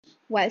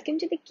Welcome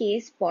to the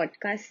Case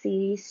Podcast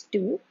Series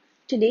 2.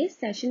 Today's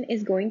session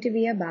is going to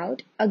be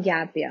about a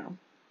gap year.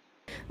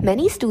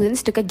 Many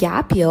students took a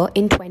gap year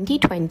in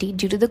 2020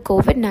 due to the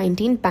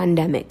COVID-19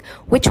 pandemic,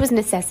 which was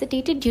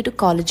necessitated due to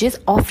colleges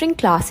offering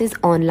classes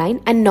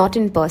online and not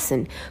in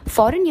person.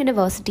 Foreign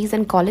universities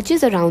and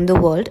colleges around the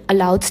world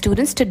allowed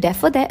students to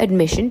defer their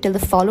admission till the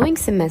following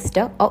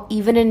semester or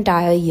even an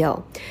entire year.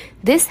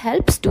 This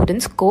helps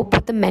students cope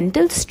with the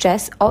mental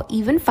stress or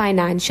even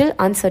financial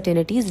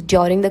uncertainties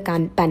during the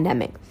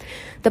pandemic.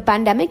 The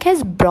pandemic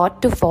has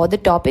brought to fore the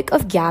topic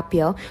of gap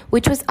year,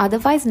 which was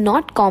otherwise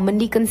not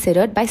commonly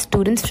considered by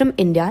students from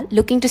India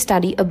looking to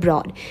study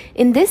abroad.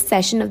 In this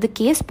session of the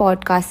Case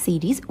Podcast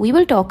series, we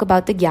will talk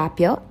about the gap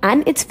year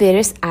and its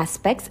various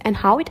aspects and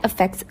how it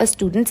affects a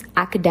student's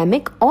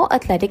academic or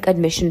athletic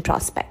admission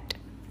prospect.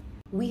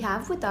 We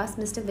have with us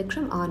Mr.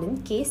 Vikram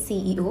Anand, CASE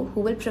CEO, who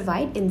will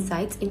provide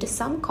insights into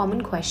some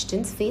common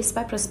questions faced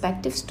by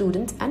prospective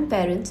students and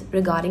parents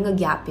regarding a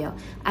gap year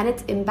and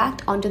its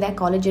impact onto their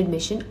college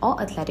admission or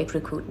athletic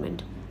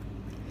recruitment.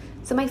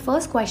 So my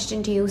first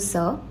question to you,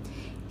 sir,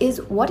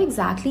 is what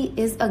exactly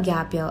is a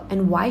gap year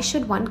and why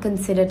should one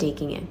consider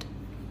taking it?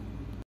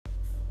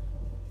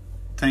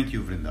 Thank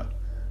you, Vrinda.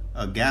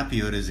 A gap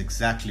year is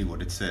exactly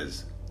what it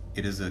says.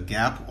 It is a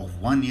gap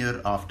of 1 year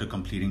after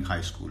completing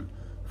high school.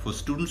 For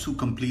students who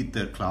complete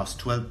their class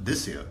 12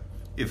 this year,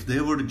 if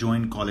they were to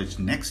join college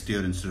next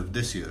year instead of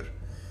this year,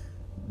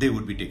 they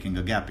would be taking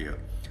a gap year.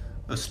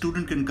 A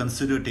student can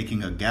consider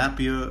taking a gap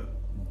year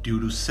due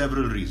to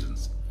several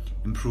reasons.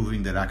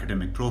 Improving their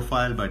academic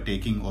profile by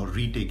taking or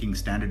retaking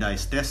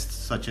standardized tests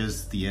such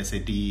as the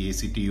SAT,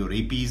 ACT or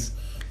APs.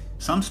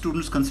 Some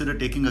students consider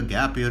taking a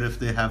gap year if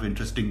they have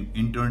interesting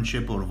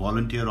internship or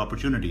volunteer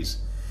opportunities.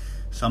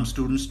 Some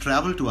students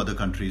travel to other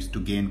countries to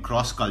gain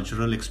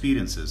cross-cultural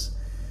experiences.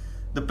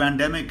 The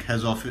pandemic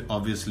has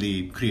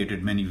obviously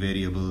created many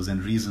variables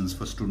and reasons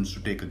for students to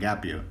take a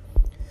gap year.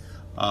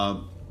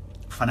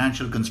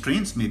 Financial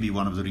constraints may be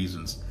one of the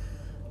reasons.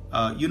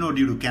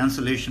 Due to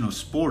cancellation of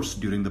sports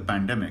during the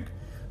pandemic,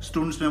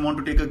 students may want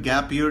to take a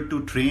gap year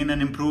to train and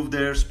improve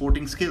their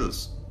sporting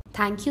skills.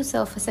 Thank you,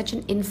 sir, for such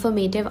an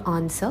informative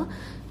answer.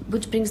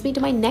 Which brings me to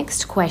my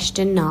next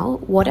question now.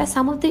 What are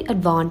some of the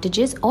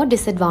advantages or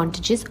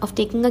disadvantages of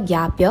taking a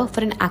gap year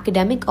for an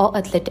academic or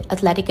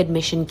athletic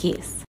admission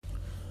case?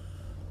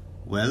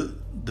 Well,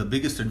 the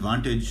biggest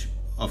advantage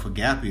of a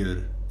gap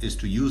year is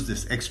to use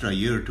this extra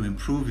year to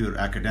improve your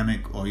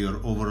academic or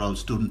your overall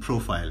student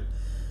profile,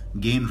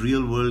 gain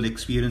real-world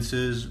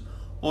experiences,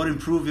 or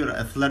improve your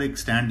athletic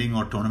standing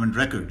or tournament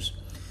records.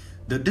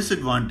 The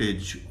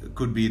disadvantage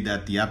could be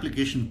that the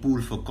application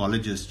pool for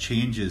colleges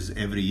changes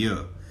every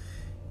year.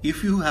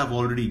 If you have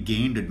already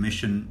gained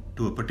admission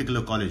to a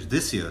particular college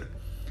this year,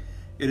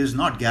 it is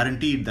not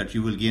guaranteed that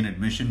you will gain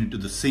admission into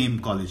the same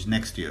college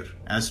next year.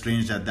 As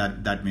strange as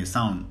that may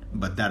sound,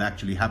 but that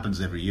actually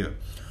happens every year.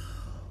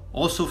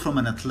 Also, from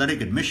an athletic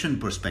admission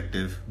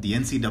perspective, the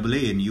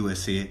NCAA in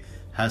USA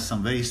has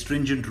some very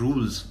stringent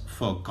rules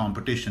for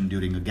competition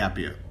during a gap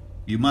year.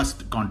 You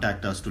must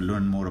contact us to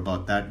learn more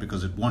about that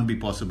because it won't be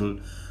possible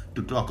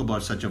to talk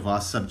about such a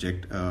vast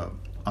subject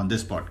on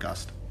this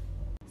podcast.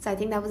 So I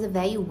think that was a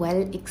very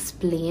well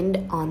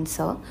explained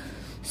answer.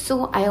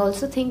 So I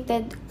also think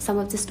that some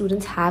of the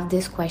students have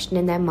this question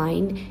in their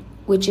mind,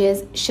 which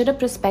is, should a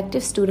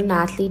prospective student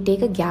athlete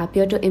take a gap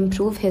year to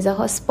improve his or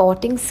her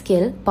sporting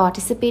skill,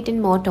 participate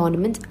in more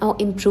tournaments, or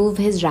improve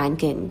his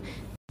ranking?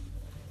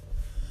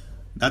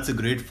 That's a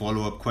great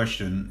follow-up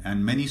question,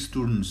 and many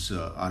students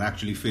are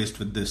actually faced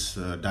with this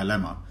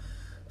dilemma.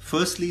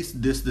 Firstly,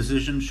 this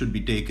decision should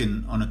be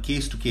taken on a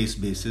case-to-case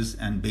basis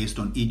and based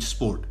on each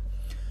sport.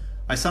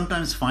 I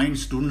sometimes find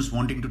students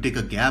wanting to take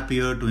a gap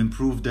year to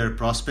improve their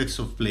prospects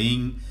of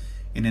playing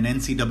in an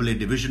NCAA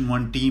Division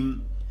I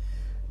team,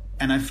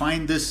 and I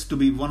find this to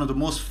be one of the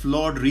most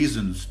flawed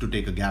reasons to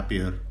take a gap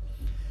year.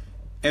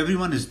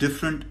 Everyone is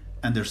different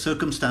and their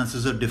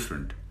circumstances are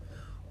different.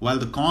 While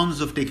the cons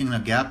of taking a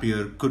gap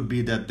year could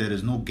be that there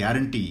is no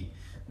guarantee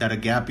that a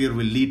gap year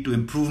will lead to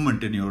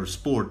improvement in your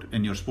sport,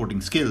 in your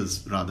sporting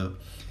skills rather,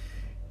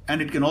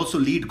 and it can also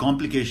lead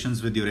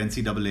complications with your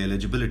NCAA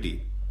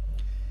eligibility.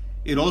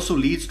 It also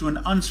leads to an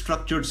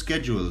unstructured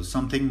schedule,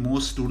 something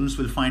most students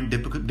will find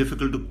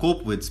difficult to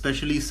cope with,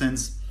 especially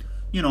since,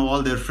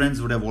 all their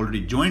friends would have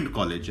already joined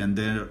college and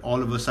they're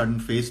all of a sudden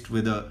faced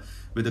with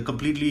a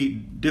completely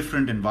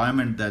different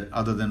environment that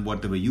other than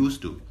what they were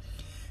used to.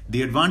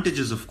 The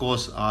advantages, of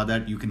course, are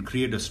that you can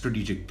create a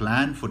strategic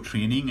plan for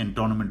training and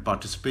tournament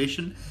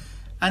participation,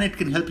 and it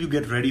can help you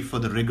get ready for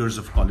the rigors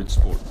of college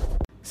sport.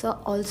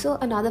 So also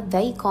another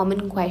very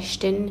common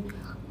question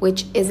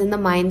which is in the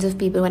minds of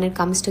people when it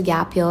comes to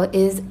gap year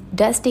is,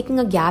 does taking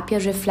a gap year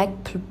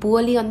reflect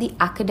poorly on the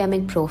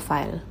academic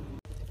profile?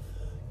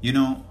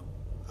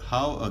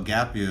 How a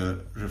gap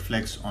year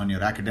reflects on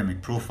your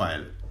academic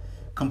profile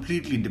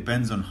completely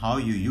depends on how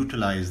you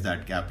utilize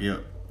that gap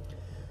year.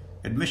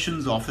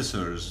 Admissions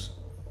officers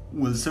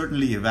will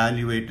certainly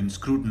evaluate and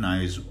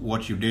scrutinize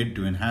what you did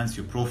to enhance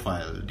your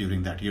profile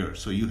during that year.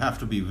 So you have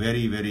to be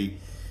very, very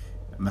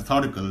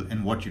methodical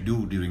in what you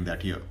do during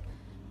that year.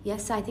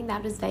 Yes, I think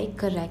that was very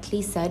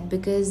correctly said,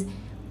 because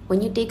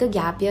when you take a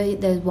gap year,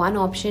 there's one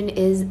option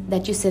is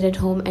that you sit at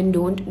home and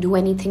don't do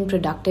anything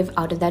productive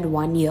out of that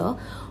 1 year.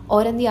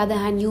 Or on the other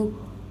hand, you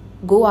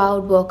go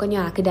out, work on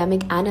your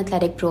academic and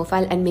athletic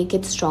profile and make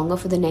it stronger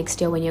for the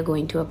next year when you're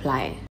going to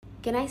apply.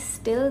 Can I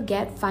still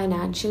get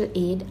financial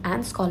aid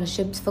and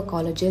scholarships for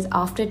colleges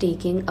after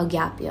taking a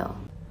gap year?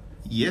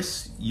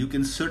 Yes, you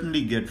can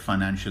certainly get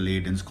financial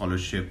aid and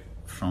scholarship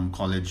from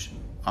college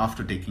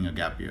after taking a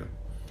gap year.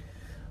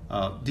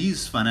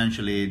 These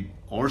financial aid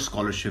or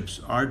scholarships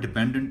are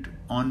dependent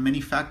on many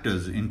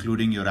factors,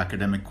 including your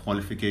academic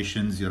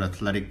qualifications, your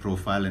athletic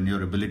profile, and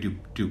your ability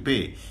to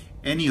pay.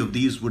 Any of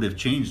these would have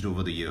changed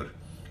over the year.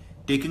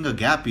 Taking a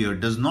gap year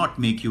does not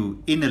make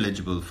you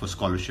ineligible for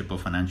scholarship or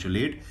financial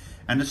aid,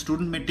 and a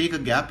student may take a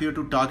gap year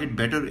to target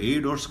better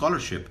aid or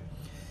scholarship.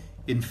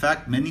 In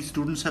fact, many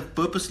students have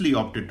purposely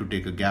opted to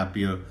take a gap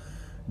year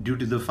due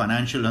to the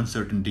financial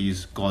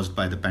uncertainties caused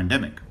by the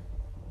pandemic.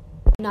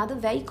 Another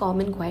very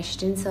common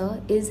question,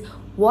 sir, is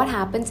what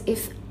happens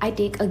if I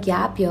take a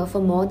gap year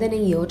for more than a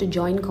year to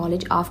join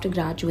college after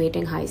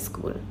graduating high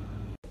school?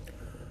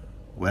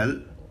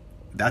 Well,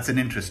 that's an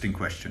interesting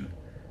question.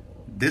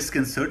 This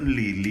can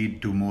certainly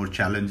lead to more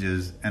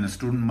challenges, and a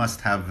student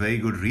must have very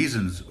good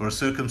reasons or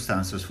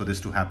circumstances for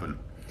this to happen.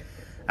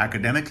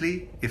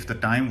 Academically, if the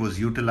time was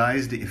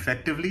utilized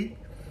effectively,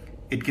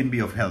 it can be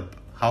of help.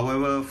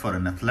 However, for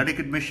an athletic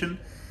admission,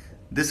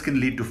 this can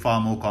lead to far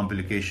more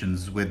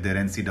complications with their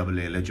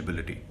NCAA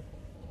eligibility.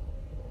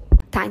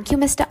 Thank you,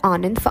 Mr.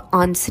 Anand, for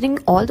answering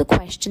all the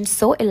questions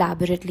so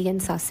elaborately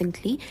and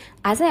succinctly.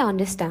 As I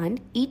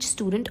understand, each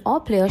student or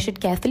player should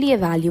carefully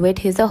evaluate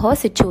his or her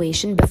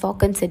situation before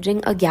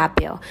considering a gap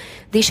year.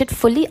 They should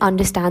fully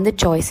understand the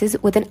choices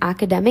with an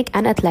academic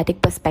and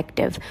athletic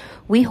perspective.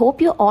 We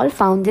hope you all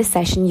found this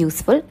session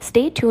useful.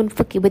 Stay tuned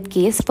with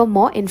Case for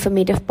more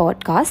informative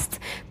podcasts.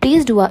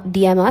 Please do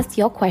DM us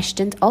your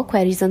questions or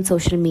queries on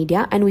social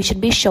media, and we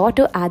should be sure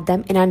to add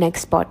them in our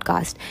next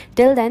podcast.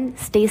 Till then,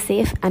 stay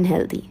safe and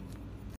healthy.